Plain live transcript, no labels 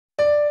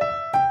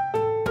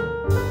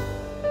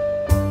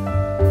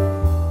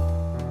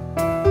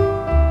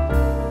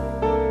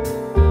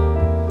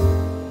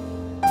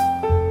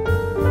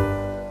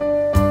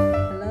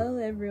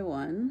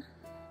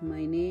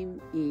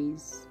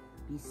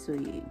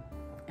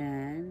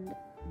And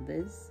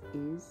this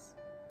is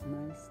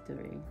my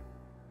story.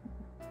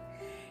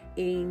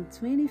 In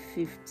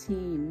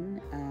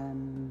 2015,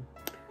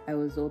 I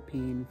was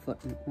open for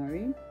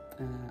McMurray,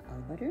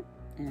 Alberta,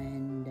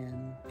 and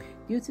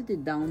due to the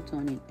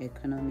downturn in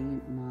economy,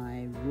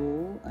 my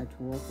role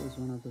at work was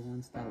one of the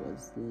ones that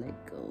was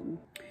let go.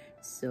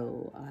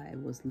 So I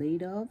was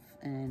laid off,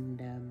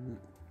 and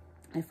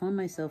I found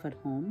myself at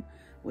home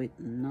with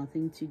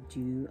nothing to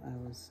do. I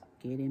was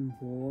getting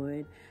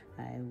bored.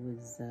 I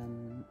was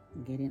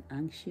getting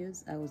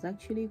anxious. I was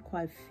actually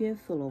quite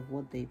fearful of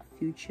what the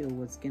future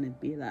was going to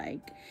be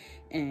like,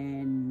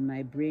 and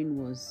my brain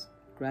was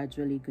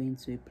gradually going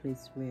to a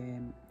place where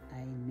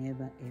I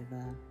never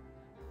ever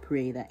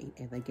pray that it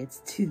ever gets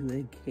to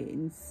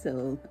again.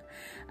 So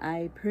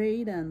I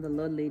prayed, and the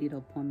Lord laid it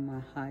upon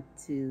my heart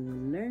to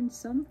learn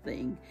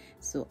something.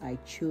 So I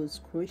chose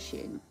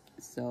crochet.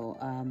 So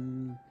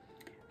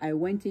I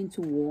went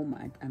into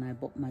Walmart and I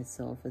bought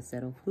myself a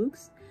set of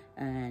hooks,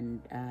 and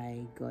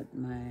I got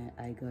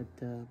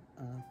the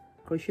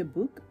crochet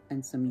book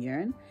and some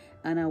yarn,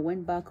 and I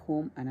went back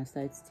home and I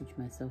started to teach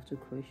myself to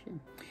crochet.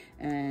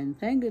 And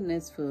thank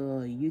goodness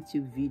for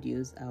YouTube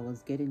videos, I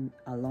was getting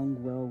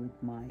along well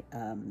with my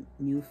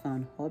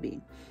newfound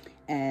hobby,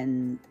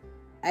 and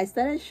I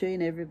started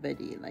showing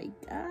everybody, like,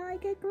 I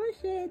can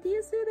crochet. Do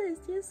you see this?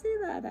 Do you see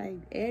that?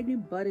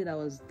 Anybody that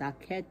was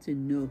dark-haired to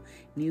know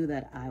knew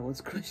that I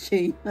was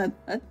crocheting at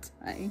that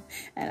time,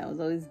 and I was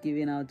always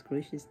giving out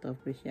crochet stuff,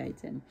 crochet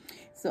items.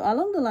 So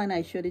along the line,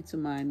 I showed it to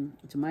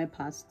my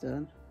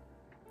pastor,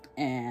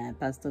 and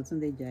Pastor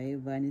Tunde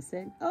Taiwo, and he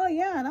said, "Oh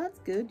yeah, that's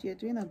good. You're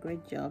doing a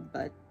great job,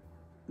 but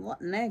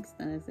what next?"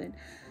 And I said,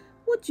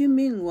 "What do you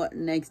mean, what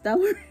next?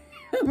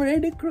 I'm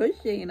already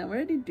crocheting. I'm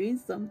already doing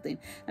something.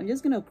 I'm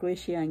just gonna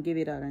crochet and give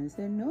it out." And he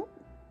said, "No,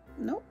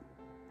 no.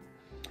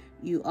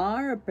 You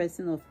are a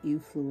person of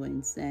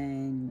influence,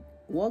 and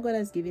what God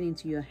has given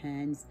into your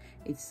hands,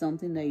 it's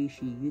something that you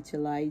should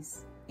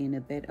utilize in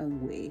a better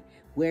way.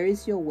 Where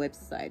is your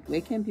website?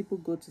 Where can people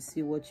go to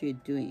see what you're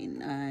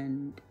doing?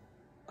 And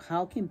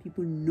how can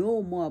people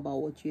know more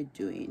about what you're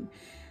doing?"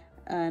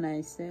 And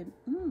I said,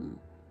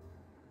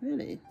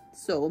 really?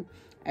 So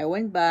I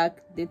went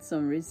back, did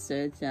some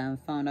research, and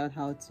found out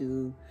how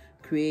to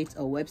create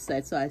a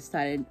website. So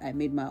I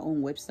made my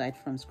own website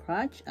from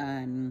scratch.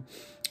 And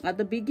at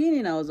the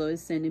beginning, I was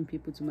always sending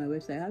people to my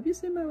website. "Have you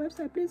seen my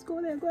website? Please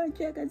go there, go and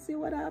check and see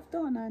what I have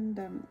done." And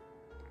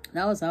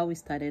that was how we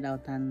started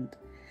out. And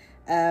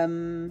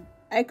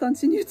I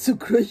continued to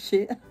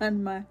crochet,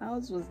 and my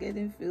house was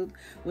getting filled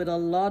with a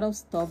lot of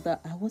stuff that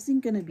I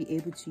wasn't going to be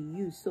able to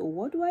use. So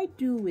what do I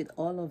do with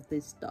all of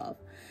this stuff?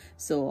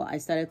 So I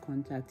started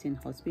contacting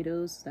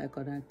hospitals, started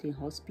contacting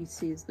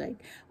hospices,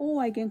 like, "Oh,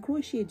 I can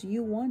crochet. Do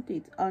you want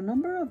it?" A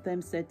number of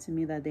them said to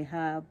me that they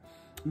have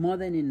more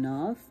than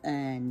enough,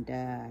 and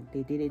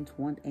they didn't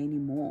want any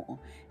more.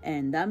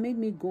 And that made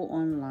me go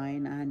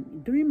online,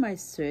 and during my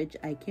search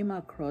I came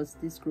across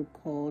this group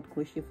called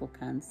Crochet for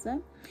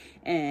Cancer,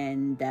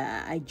 and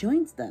I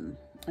joined them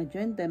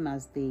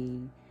as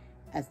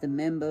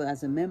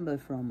a member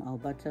from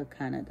Alberta,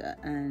 Canada.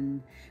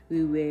 And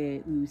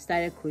we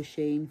started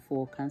crocheting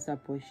for cancer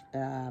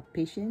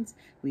patients.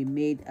 We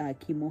made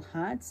chemo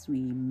hats,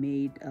 we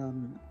made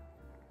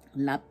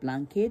lap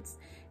blankets,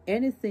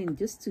 anything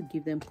just to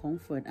give them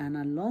comfort. And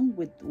along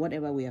with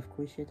whatever we have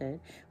crocheted,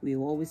 we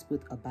always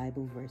put a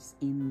Bible verse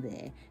in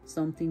there,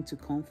 something to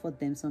comfort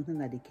them, something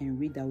that they can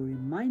read that will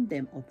remind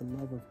them of the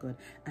love of God.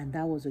 And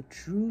that was a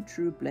true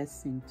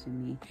blessing to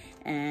me.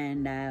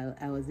 And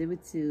I was able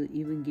to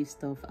even give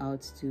stuff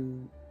out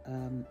to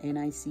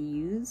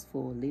NICUs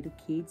for little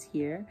kids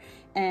here.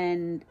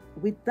 And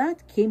with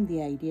that came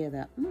the idea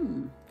that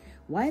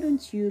why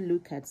don't you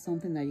look at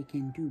something that you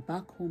can do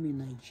back home in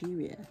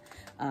Nigeria?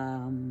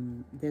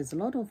 There's a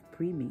lot of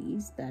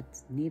preemies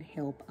that need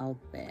help out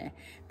there.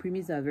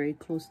 Preemies are very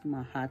close to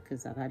my heart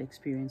because I've had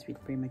experience with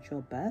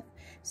premature birth.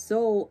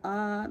 So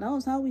that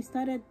was how we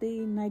started the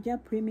Niger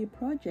Preemie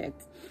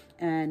Project.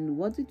 And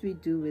what did we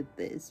do with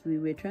this? We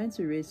were trying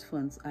to raise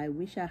funds. I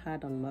wish I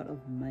had a lot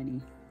of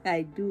money.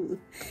 I do.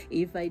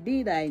 If I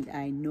did,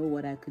 I know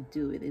what I could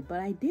do with it, but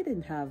I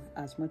didn't have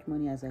as much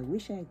money as I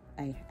wish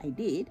I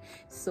did.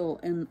 So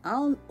in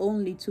our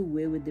own little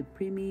way with the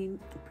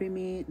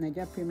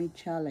Niger Preemie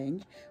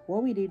Challenge,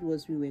 what we did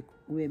was we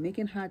were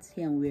making hats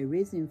here, and we were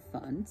raising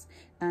funds,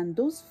 and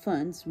those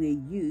funds were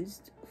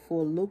used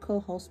for local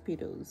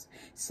hospitals.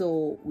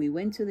 So we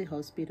went to the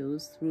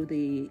hospitals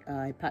through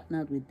I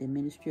partnered with the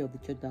ministry of the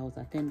church that I was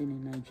attending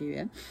in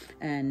Nigeria,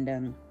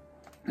 and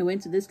I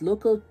went to this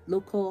local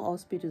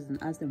hospitals and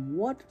asked them,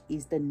 what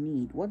is the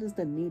need? What is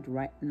the need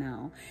right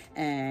now?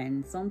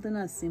 And something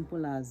as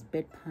simple as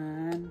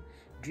bedpan,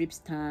 drip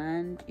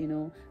stand,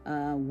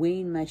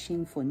 weighing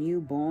machine for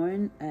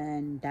newborn,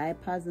 and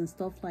diapers and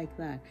stuff like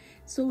that.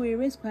 So we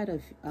raised quite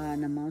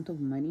an amount of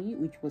money,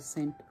 which was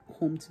sent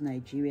home to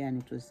Nigeria,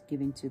 and it was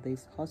given to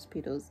these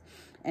hospitals.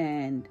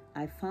 And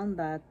I found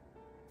that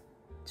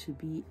to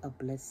be a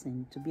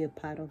blessing, to be a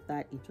part of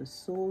that. It was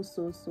so,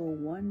 so, so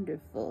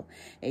wonderful.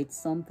 It's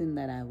something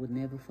that I would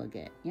never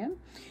forget. Yeah.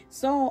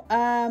 So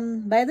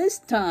by this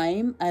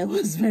time I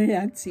was very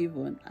active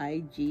on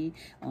IG,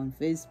 on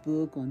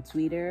Facebook, on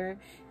Twitter,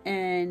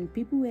 and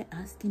people were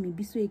asking me,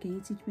 Bisoye, can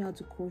you teach me how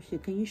to crochet?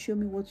 Can you show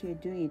me what you're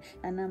doing?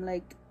 And I'm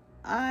like,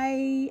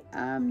 I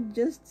am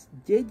just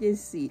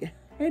JJC.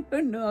 I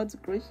don't know how to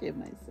crochet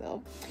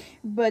myself.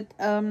 But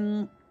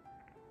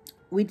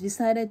we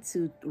decided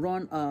to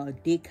run a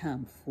day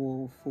camp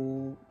for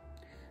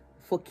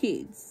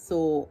kids.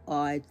 So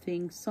I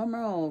think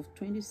summer of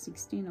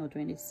 2016 or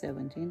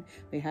 2017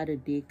 we had a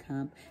day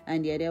camp,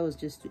 and the idea was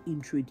just to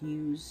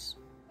introduce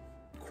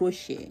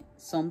crochet,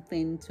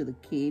 something to the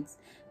kids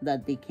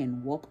that they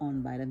can work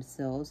on by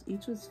themselves.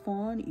 It was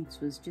fun. It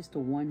was just a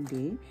one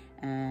day,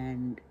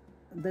 and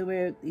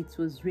it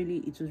was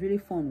really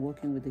fun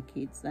working with the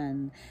kids.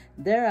 And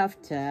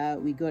thereafter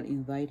we got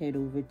invited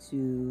over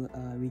to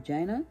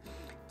Regina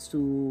to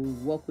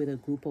work with a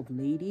group of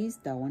ladies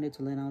that wanted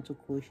to learn how to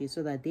crochet,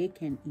 so that they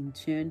can in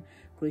turn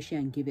crochet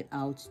and give it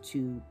out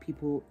to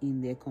people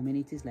in their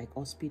communities, like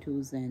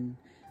hospitals and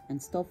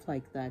stuff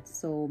like that.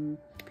 So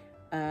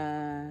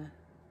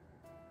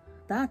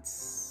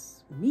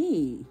that's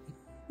me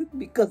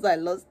because I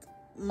lost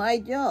my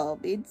job.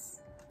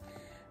 It's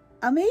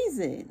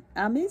amazing,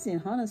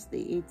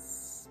 honestly.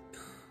 It's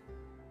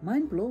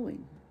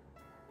mind-blowing.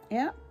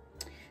 Yeah.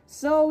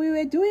 So we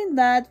were doing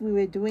that,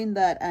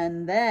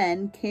 and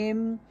then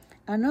came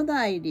another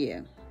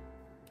idea.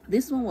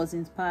 This one was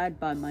inspired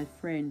by my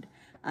friend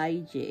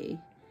IJ.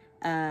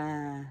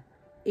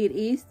 It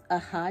is a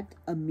hat,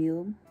 a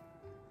meal,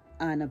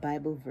 and a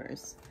Bible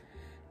verse.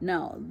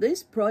 Now,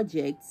 these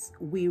projects,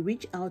 we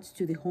reach out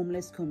to the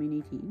homeless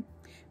community,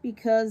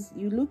 because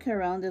you look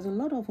around, there's a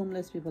lot of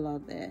homeless people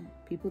out there,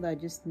 people that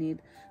just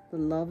need the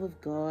love of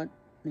God.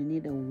 They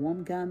need a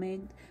warm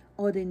garment,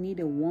 or they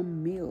need a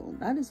warm meal.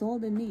 That is all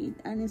they need.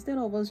 And instead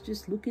of us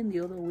just looking the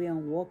other way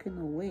and walking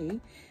away,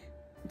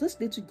 this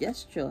little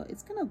gesture,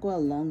 it's gonna go a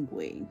long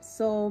way.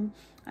 So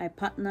I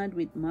partnered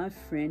with my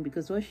friend,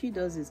 because what she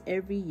does is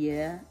every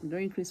year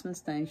during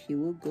Christmas time, she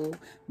will go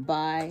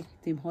buy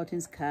Tim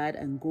Hortons card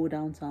and go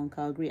downtown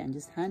Calgary and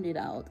just hand it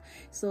out.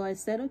 So I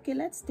said, okay,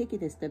 let's take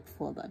it a step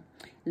further.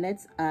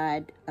 Let's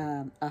add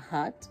a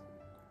hat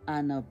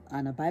and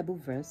a Bible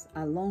verse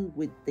along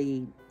with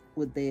the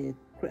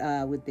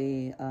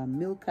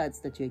meal cards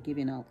that you're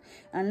giving out,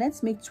 and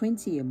let's make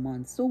 20 a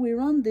month. So we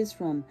run this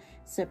from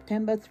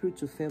September through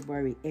to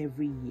February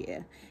every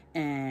year.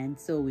 And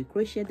so we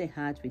crochet the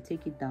hat, we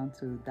take it down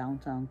to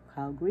downtown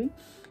Calgary,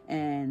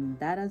 and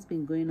that has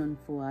been going on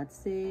for, I'd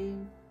say,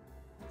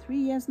 3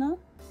 years now.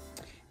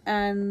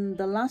 And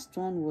the last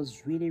one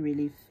was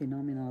really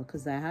phenomenal,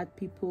 because I had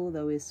people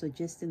that were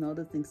suggesting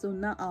other things. So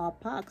now our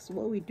parks,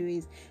 what we do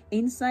is,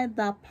 inside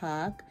that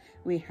park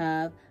we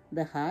have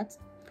the hat,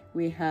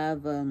 we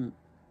have a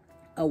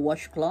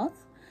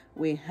washcloth,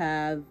 we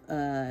have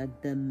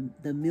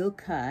the meal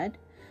card,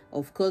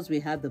 of course we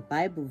have the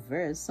Bible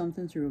verse,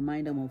 something to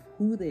remind them of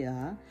who they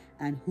are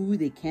and who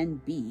they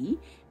can be.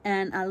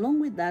 And along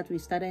with that, we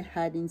started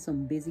adding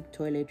some basic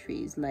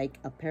toiletries, like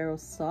a pair of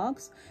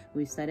socks.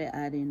 We started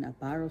adding a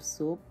bar of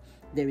soap.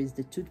 There is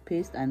the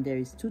toothpaste, and there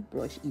is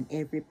toothbrush in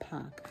every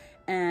park.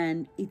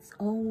 And it's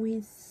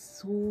always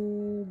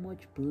so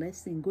much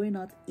blessing going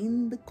out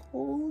in the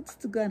cold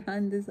to go and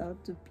hand this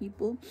out to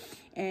people.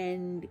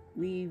 And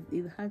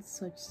we've had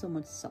so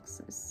much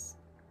success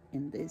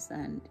in this,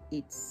 and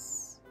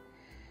it's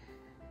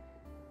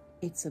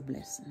a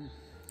blessing,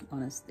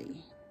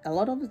 honestly. A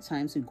lot of the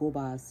times we go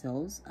by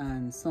ourselves,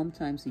 and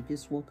sometimes we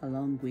just walk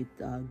along with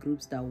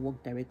groups that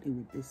work directly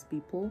with these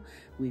people.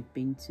 We've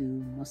been to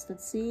Mustard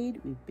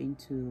Seed, we've been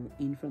to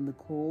In From the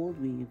Cold,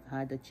 we've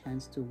had a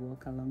chance to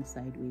work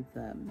alongside with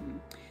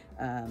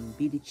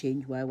Be The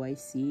Change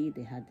YYC.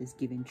 They had this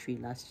giving tree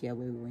last year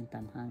where we went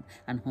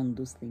and hung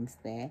those things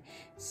there.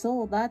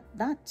 So that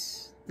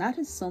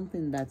is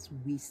something that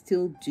we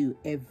still do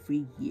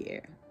every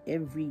year,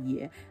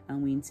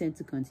 and we intend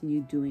to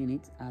continue doing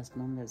it as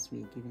long as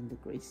we're given the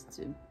grace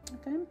to.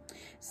 Okay,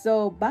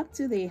 so back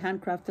to the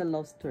handcrafted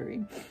love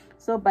story.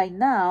 So by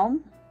now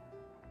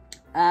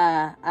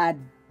I'd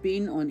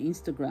been on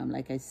Instagram,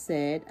 like I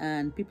said,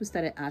 and people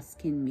started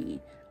asking me,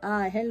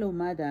 hello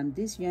madam,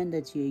 this yarn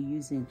that you're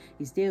using,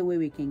 is there a way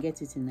we can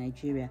get it in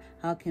Nigeria?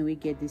 How can we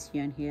get this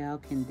yarn here? How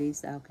can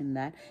this, how can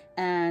that?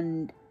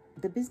 And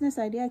the business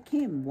idea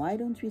came, why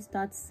don't we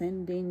start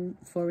sending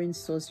foreign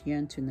source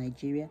yarn to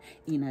Nigeria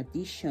in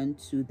addition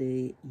to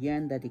the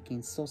yarn that they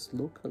can source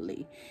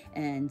locally?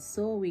 And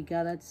so we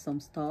gathered some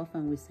stuff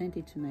and we sent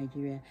it to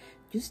Nigeria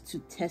just to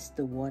test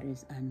the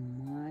waters. And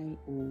my,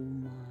 oh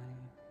my,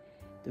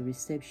 the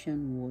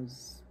reception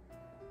was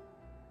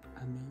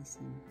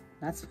amazing.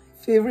 That's my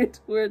favorite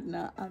word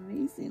now,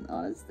 amazing.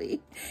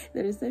 Honestly,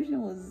 the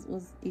reception was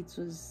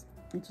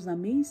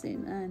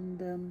amazing.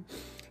 And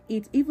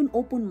it even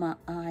opened my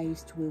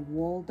eyes to a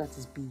world that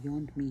is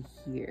beyond me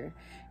here.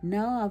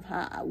 Now I've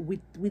had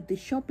with the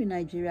shop in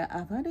Nigeria,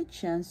 I've had a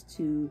chance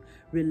to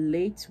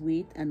relate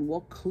with and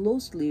work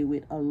closely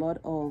with a lot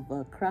of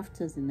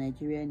crafters in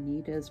Nigeria,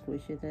 knitters,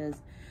 crocheters,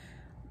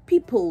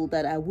 people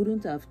that I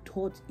wouldn't have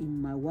thought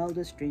in my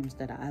wildest dreams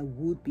that I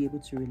would be able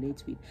to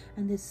relate with.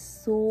 And there's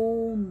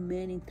so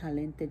many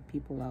talented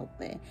people out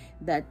there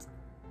that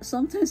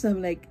sometimes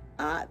I'm like,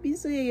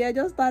 Bisoye, you're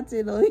just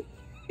starting,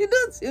 you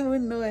don't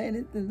even know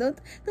anything. Don't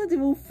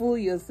even fool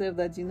yourself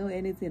that you know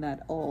anything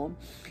at all.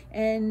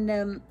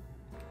 And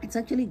it's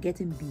actually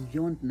getting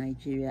beyond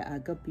Nigeria. I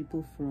got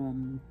people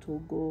from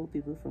Togo,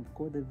 people from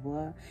Cote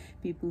d'Ivoire,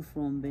 people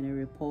from Benin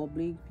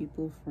Republic,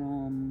 people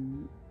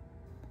from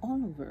all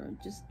over,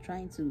 just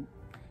trying to,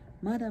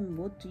 madam,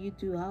 what do you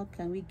do? How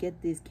can we get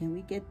this? Can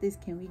we get this?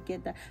 Can we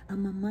get that?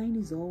 And my mind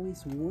is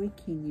always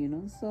working, you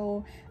know.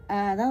 So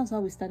that was how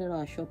we started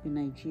our shop in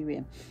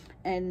Nigeria.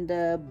 And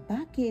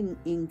back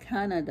in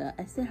Canada,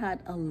 I still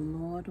had a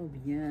lot of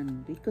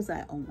yarn because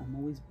I'm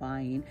always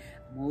buying.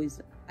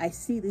 I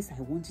see this,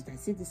 I want it. I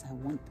see this, I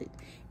want it.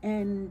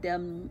 And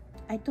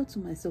I thought to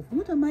myself,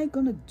 what am I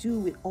gonna do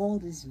with all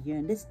this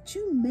yarn? There's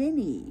too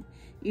many,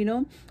 you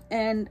know.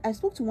 And I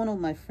spoke to one of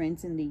my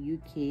friends in the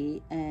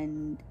UK,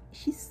 and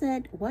she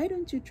said, why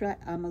don't you try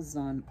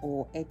Amazon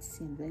or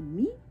Etsy? And then,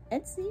 me,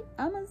 Etsy,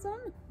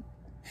 Amazon?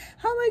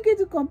 How am I going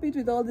to compete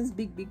with all these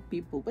big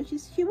people? But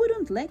she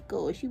wouldn't let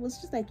go. She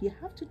was just like, you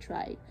have to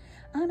try.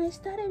 And I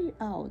started it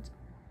out.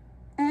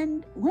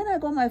 And when I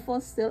got my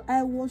first sale,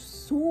 I was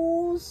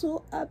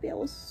so happy. I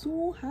was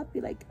so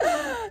happy, like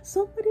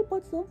somebody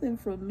bought something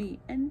from me.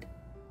 And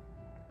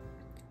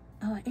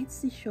our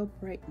Etsy shop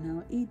right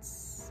now,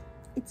 it's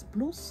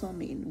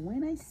blossoming.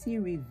 When I see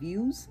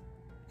reviews,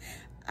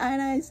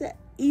 and I said,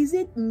 is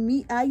it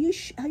me? Are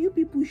you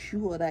people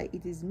sure that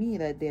it is me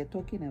that they're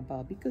talking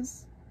about?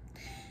 Because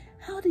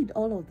how did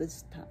all of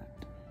this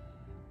start?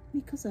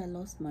 Because I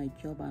lost my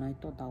job and I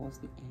thought that was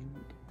the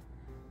end.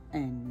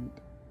 And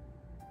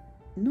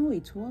no,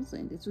 it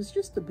wasn't. It was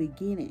just the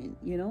beginning,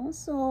 you know.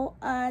 So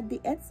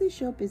the Etsy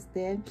shop is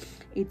there.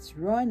 It's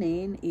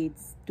running.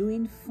 It's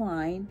doing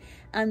fine.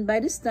 And by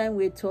this time,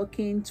 we're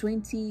talking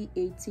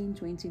 2018,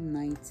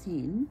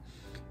 2019.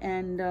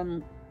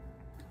 And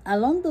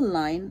along the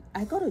line,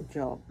 I got a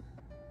job.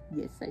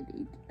 Yes, I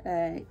did.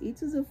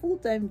 It was a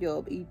full-time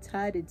job. It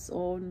had its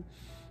own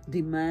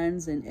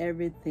demands and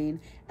everything,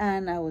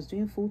 and I was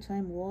doing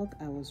full-time work.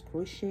 I was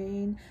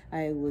crocheting,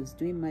 I was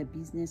doing my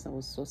business, I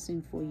was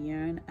sourcing for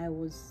yarn, I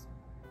was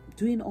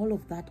doing all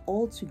of that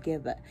all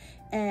together,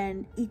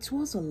 and it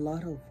was a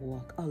lot of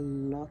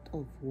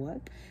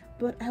work,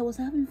 but I was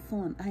having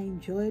fun. I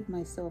enjoyed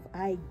myself.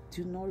 I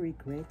do not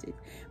regret it.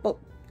 But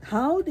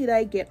how did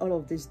I get all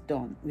of this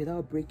done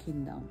without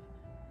breaking down?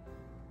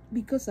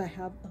 Because I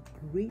have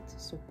a great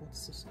support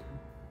system.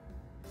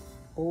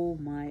 Oh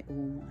my,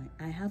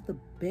 I have the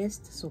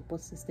best support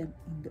system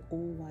in the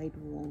whole wide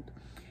world.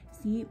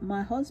 See,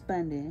 my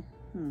husband,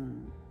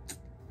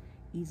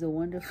 he's a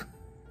wonderful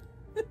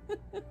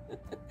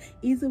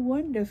he's a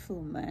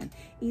wonderful man.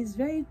 He's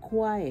very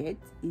quiet.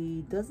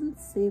 He doesn't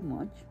say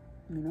much,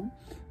 you know,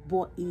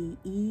 but he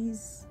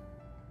is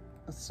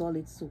a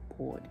solid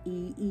support.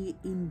 He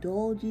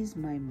indulges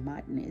my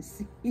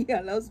madness. He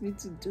allows me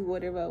to do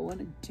whatever I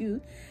want to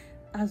do,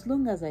 as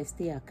long as I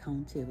stay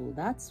accountable.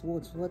 That's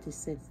what he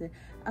said.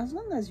 As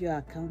long as you're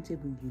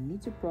accountable, you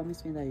need to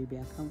promise me that you'll be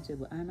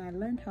accountable. And I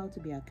learned how to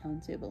be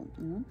accountable,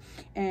 you know.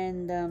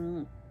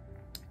 And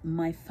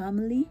my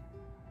family,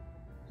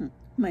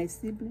 my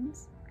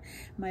siblings,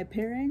 my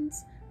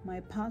parents, my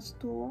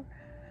pastor,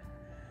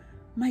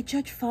 my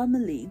church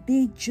family,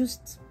 they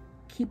just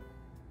keep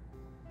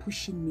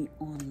pushing me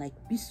on, like,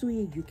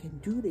 Bisoye, you can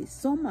do this.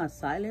 Some are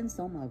silent,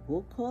 some are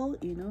vocal,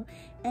 you know.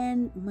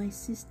 And my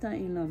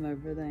sister-in-law, my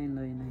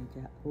brother-in-law in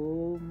Nigeria,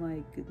 oh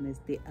my goodness,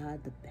 they are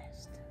the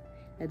best.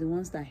 They're the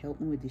ones that help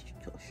me with the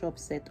shop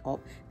set up.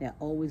 They're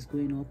always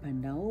going up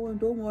and down. Oh,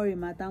 don't worry,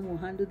 madam, we'll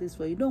handle this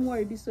for you. Don't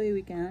worry, Bisoye,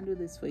 we can handle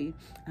this for you.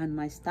 And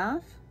my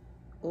staff,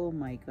 oh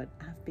my God,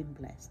 I've been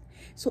blessed.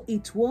 So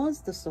it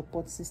was the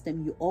support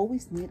system. You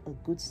always need a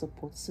good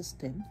support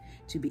system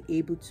to be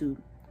able to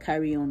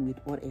carry on with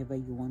whatever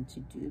you want to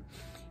do.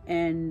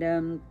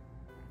 And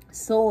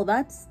so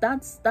that's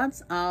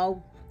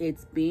how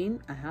it's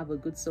been. I have a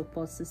good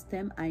support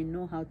system. I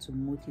know how to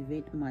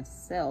motivate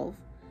myself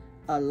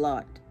a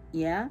lot.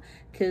 Yeah,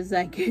 because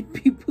I get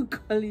people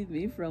calling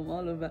me from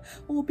all over.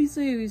 Oh,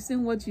 Bisoye, we've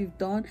seen what you've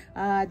done.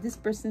 This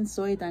person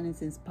saw it and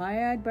is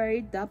inspired by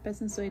it. That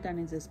person saw it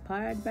and is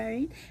inspired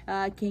by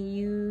it. Can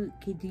you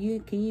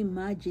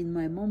imagine?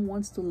 My mom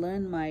wants to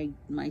learn.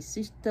 My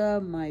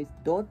sister, my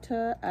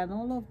daughter, and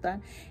all of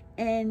that.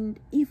 And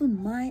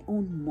even my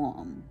own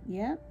mom,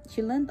 yeah,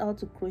 she learned how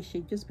to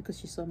crochet just because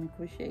she saw me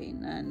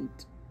crocheting, and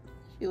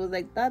she was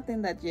like, that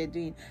thing that you're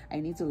doing, I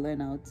need to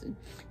learn how to.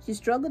 She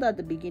struggled at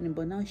the beginning,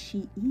 but now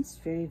she is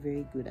very,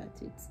 very good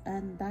at it.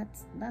 And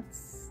that's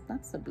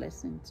a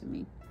blessing to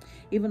me.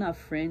 Even our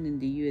friend in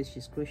the US,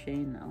 she's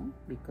crocheting now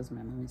because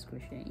my mom is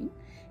crocheting.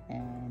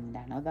 And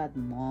another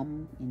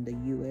mom in the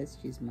US,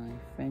 she's my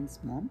friend's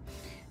mom.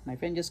 My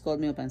friend just called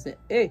me up and said,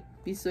 hey,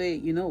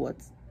 Bisoye, you know what?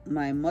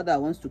 My mother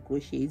wants to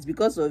crochet. It's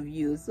because of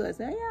you. So I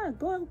said, yeah,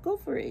 go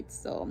for it.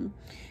 So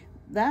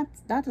that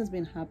has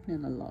been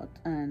happening a lot,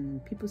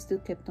 and people still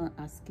kept on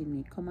asking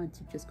me, come and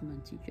teach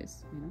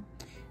us, you know.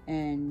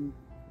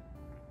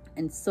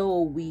 And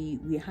so we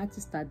had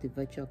to start the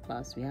virtual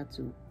class. We had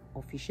to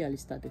officially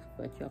start the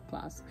virtual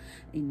class.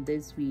 In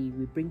this, we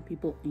bring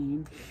people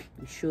in,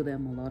 we show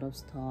them a lot of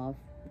stuff,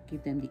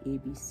 give them the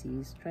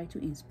ABCs, try to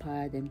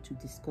inspire them to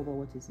discover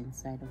what is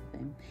inside of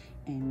them.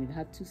 And we've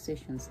had 2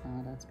 sessions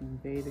now that's been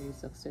very, very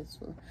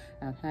successful.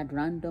 I've had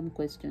random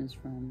questions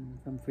from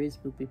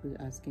Facebook, people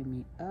asking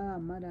me,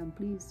 madam,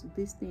 please,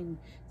 this thing,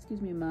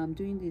 excuse me, ma'am, I'm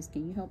doing this,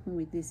 can you help me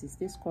with this? Is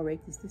this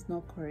correct? Is this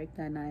not correct?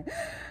 And I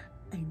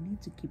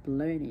need to keep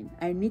learning.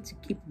 I need to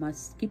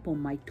keep on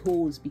my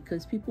toes,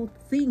 because people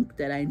think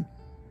that I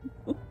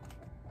know.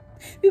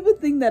 People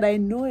think that I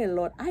know a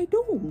lot. I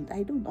don't.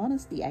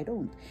 Honestly, I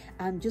don't.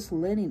 I'm just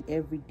learning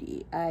every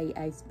day.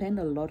 I spend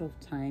a lot of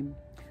time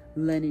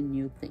learning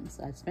new things.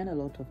 I spend a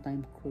lot of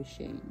time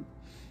crocheting.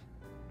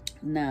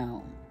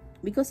 Now,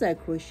 because I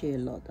crochet a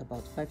lot,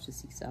 about 5 to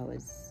 6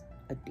 hours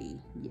a day.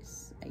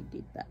 Yes, I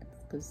did that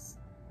because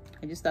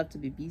I just have to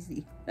be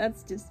busy.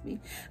 That's just me.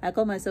 I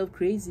call myself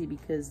crazy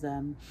because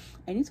I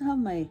need to have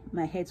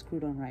my head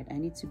screwed on right. I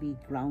need to be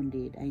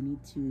grounded. I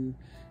need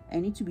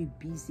to be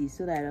busy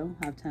so that I don't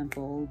have time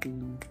for all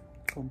the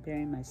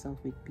comparing myself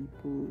with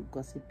people,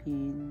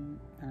 gossiping,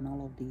 and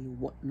all of the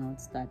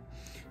whatnots that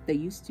there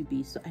used to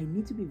be. So I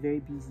need to be very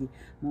busy.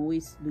 I'm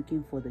always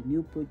looking for the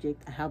new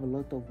project. I have a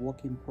lot of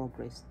work in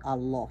progress, a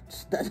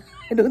lot that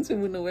I don't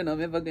even know when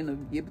I'm ever going to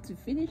be able to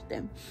finish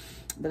them.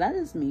 But that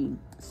is me.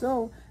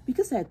 So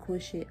because I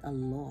crochet a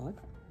lot,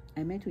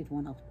 I met with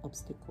one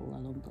obstacle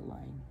along the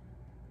line,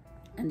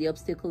 and the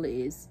obstacle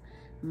is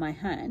my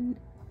hand.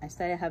 I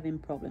started having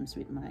problems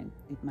with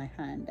my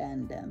hand,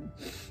 and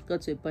got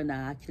to a point that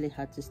I actually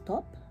had to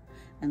stop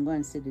and go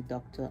and see the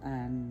doctor,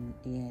 and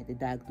they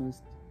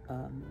diagnosed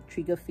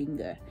trigger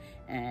finger,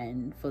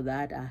 and for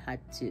that I had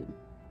to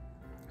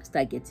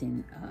start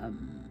getting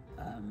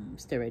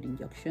steroid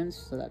injections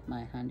so that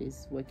my hand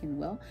is working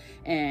well,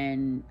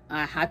 and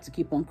I had to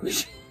keep on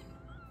crocheting.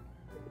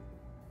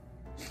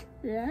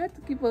 Yeah, I had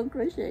to keep on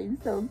crocheting.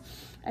 So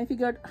I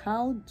figured,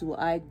 how do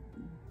I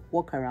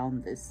work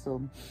around this?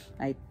 So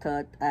I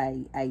thought,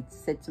 I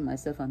said to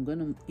myself, I'm going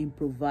to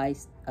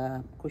improvise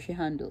crochet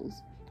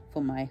handles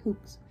for my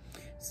hooks.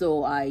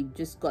 So I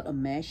just got a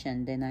mesh,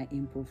 and then I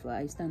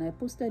improvised, and I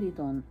posted it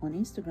on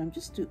Instagram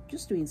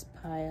just to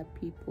inspire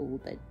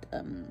people that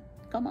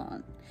come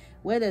on,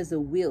 where there's a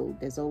will,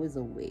 there's always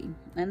a way.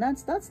 And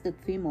that's the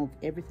theme of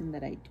everything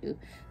that I do.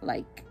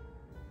 Like,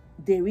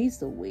 there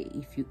is a way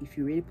if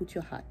you really put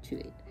your heart to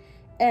it.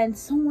 And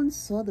someone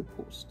saw the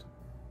post.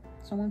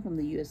 Someone from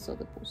the US saw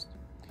the post,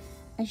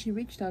 and she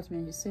reached out to me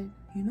and she said,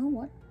 you know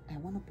what, I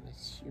want to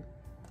bless you.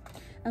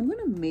 I'm going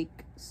to make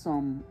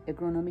some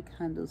ergonomic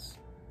handles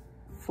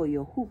for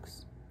your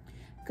hooks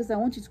because I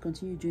want you to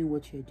continue doing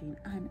what you're doing.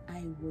 And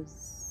I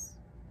was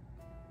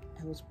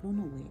blown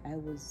away.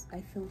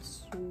 I felt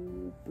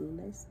so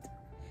blessed.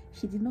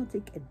 She did not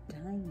take a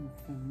dime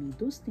from me.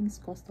 Those things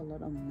cost a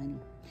lot of money.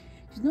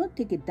 She did not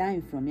take a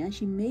dime from me, and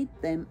she made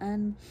them.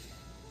 And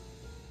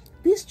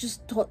this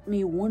just taught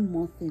me one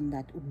more thing,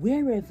 that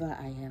wherever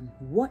I am,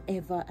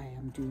 whatever I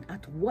am doing,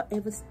 at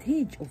whatever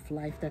stage of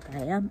life that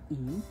I am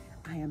in,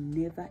 I am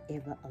never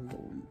ever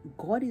alone.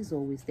 God is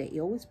always there. He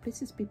always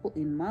places people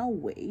in my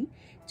way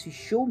to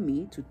show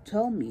me, to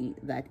tell me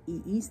that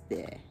He is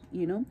there,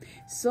 you know.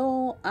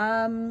 So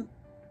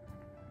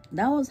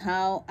that was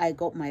how I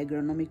got my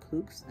agronomic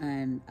hooks,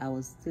 and I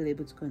was still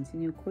able to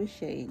continue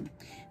crocheting.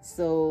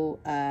 So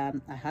I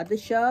had the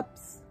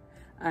shops,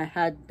 I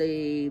had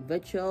the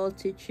virtual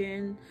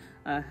teaching,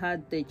 I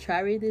had the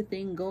charity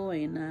thing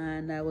going,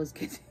 and I was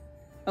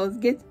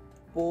getting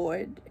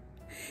bored.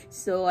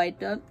 So I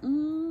thought,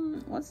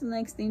 what's the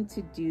next thing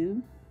to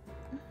do?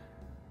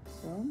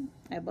 So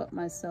I bought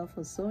myself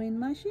a sewing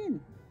machine,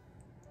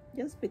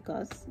 just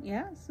because,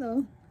 yeah.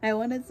 So I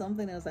wanted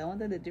something else. I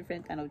wanted a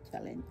different kind of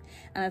challenge,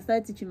 and I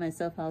started teaching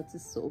myself how to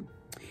sew.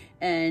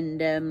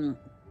 And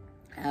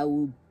I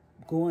would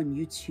go on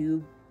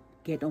YouTube,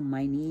 get on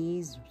my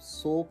knees,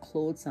 sew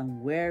clothes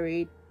and wear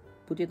it,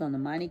 put it on the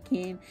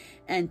mannequin,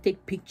 and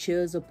take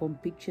pictures upon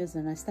pictures.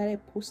 And I started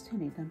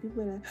posting it, and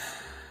people were like,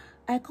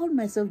 I called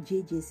myself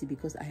JJC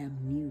because I am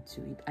new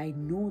to it. I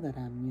know that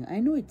I'm new.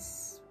 I know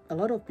it's a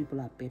lot of people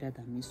are better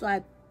than me, so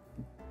I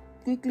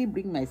quickly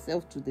bring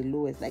myself to the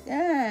lowest, like,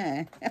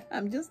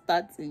 I'm just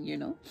starting, you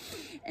know.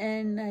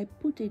 And I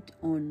put it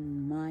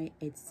on my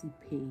Etsy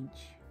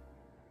page,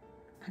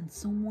 and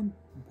someone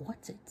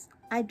bought it.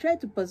 I tried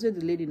to persuade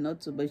the lady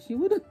not to, but she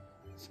wouldn't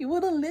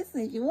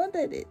listen. She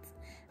wanted it,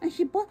 and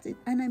she bought it.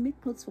 And I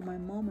made clothes for my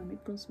mom, I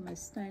made clothes for my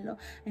sister-in-law,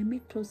 I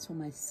made clothes for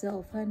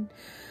myself. And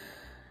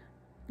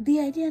the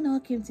idea now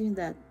came to me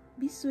that,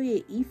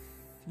 Bisoye, if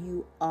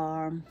you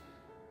are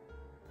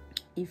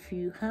if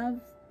you're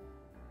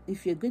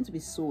going to be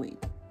sewing,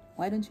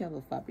 why don't you have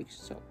a fabric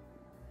shop?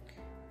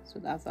 So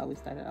that's how we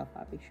started our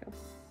fabric shop.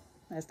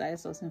 I started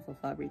sourcing for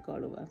fabric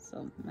all over.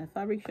 So my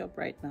fabric shop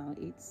right now,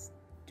 it's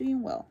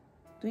doing well,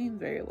 doing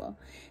very well.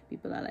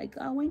 People are like,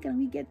 oh, when can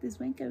we get this?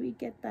 When can we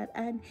get that?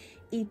 And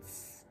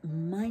it's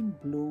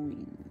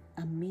mind-blowing,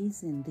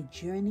 amazing. The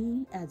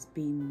journey has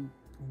been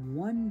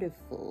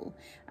wonderful.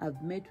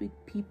 I've met with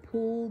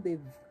people.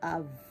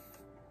 I've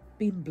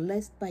been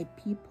blessed by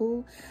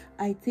people.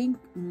 I think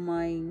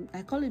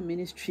I call it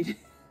ministry.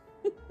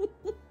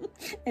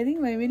 I think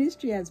my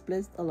ministry has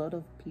blessed a lot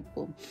of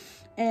people,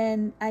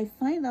 and I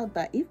find out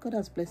that if God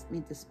has blessed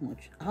me this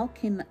much, how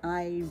can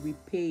I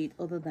repay it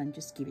other than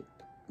just give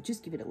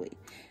it away?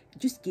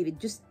 Just give it.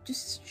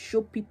 Just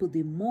show people.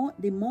 The more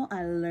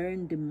I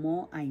learn, the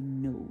more I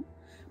know.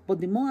 But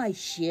the more I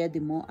share, the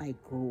more I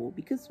grow.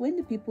 Because when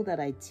the people that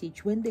I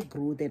teach, when they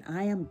grow, then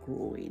I am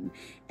growing.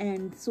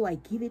 And so I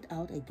give it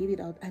out,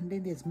 and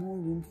then there's more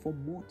room for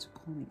more to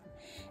come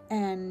in.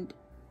 And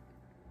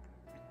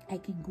I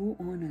can go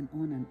on and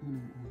on and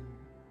on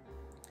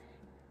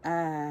and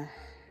on.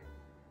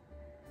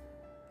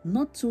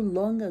 Not too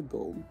long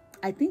ago,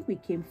 I think we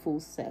came full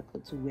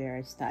circle to where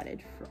I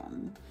started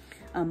from.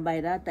 And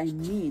by that, I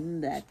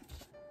mean that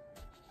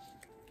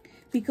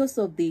because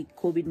of the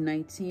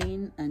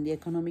COVID-19 and the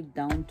economic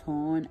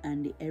downturn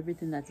and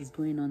everything that is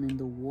going on in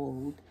the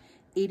world,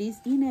 it is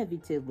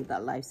inevitable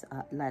that life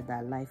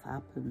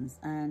happens.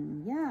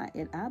 And yeah,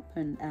 it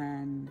happened,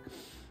 and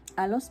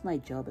I lost my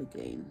job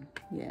again.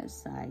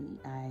 Yes, I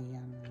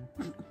am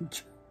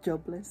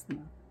jobless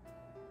now.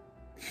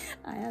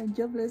 I am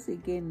jobless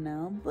again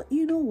now. But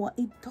you know what?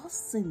 It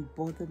doesn't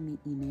bother me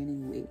in any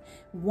way.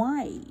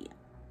 Why?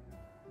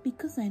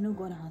 Because I know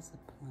God has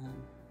a plan.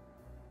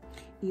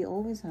 He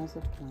always has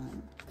a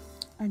plan.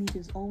 And it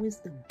is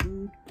always a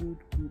good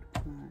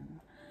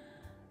plan.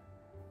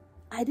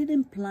 I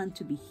didn't plan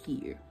to be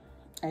here.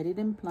 I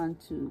didn't plan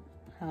to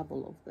have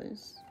all of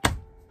this.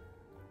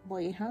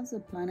 But He has a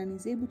plan, and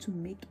He's able to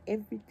make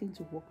everything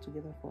to work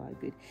together for our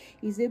good.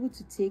 He's able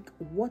to take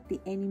what the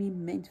enemy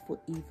meant for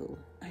evil,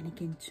 and He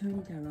can turn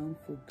it around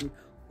for good,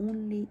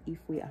 only if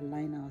we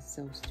align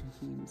ourselves to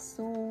Him.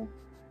 So,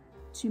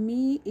 to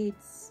me,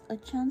 it's a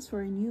chance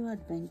for a new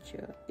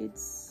adventure.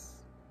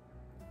 It's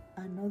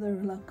another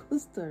roller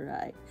coaster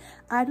ride.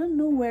 I don't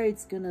know where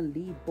it's gonna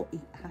lead, but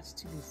it has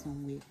to be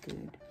somewhere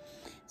good.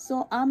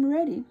 So I'm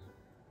ready.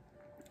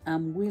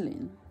 I'm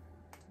willing.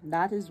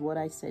 That is what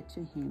I said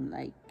to Him.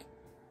 Like,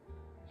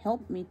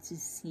 help me to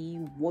see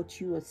what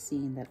You are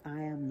seeing that I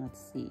am not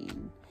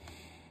seeing.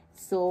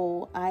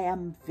 So I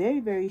am very,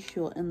 very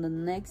sure in the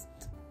next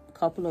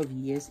couple of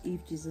years,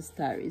 if Jesus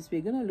tarries,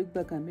 we're gonna look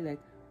back and be like,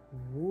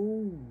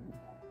 whoa,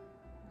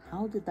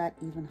 how did that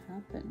even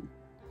happen?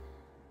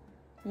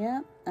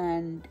 Yeah,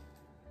 and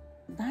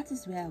that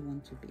is where I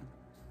want to be.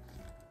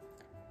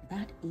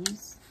 That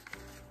is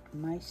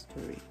my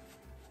story.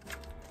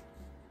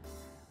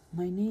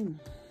 My name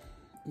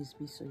is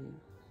Bisoye.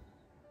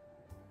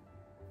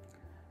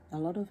 A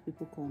lot of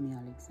people call me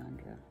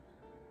Alexandra.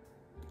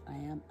 I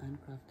am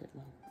handcrafted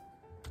love.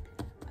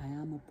 I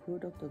am a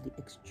product of the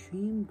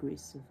extreme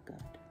grace of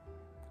God.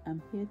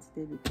 I'm here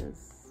today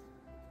because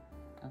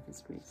of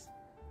His grace.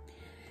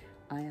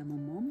 I am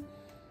a mom.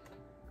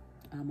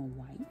 I'm a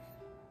wife.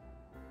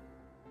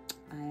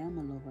 I am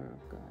a lover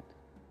of God.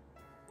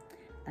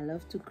 I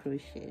love to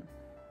crochet.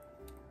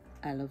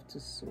 I love to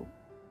sew.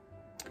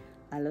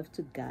 I love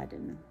to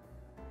garden.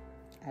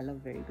 I love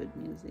very good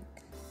music.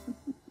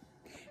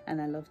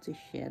 And I love to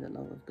share the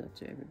love of God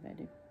to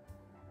everybody.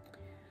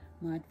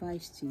 My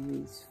advice to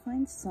you is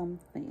find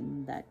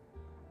something that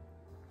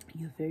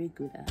you're very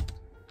good at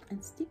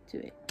and stick to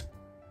it.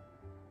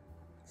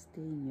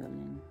 Stay in your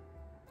lane.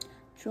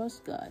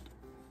 Trust God.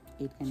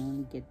 It can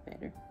only get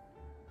better.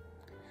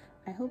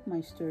 I hope my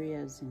story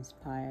has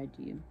inspired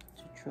you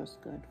to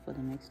trust God for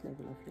the next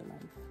level of your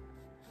life.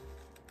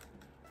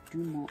 Do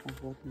more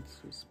of what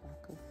makes you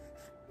sparkle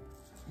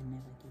and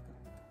never give up.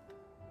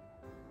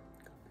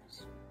 God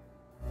bless you.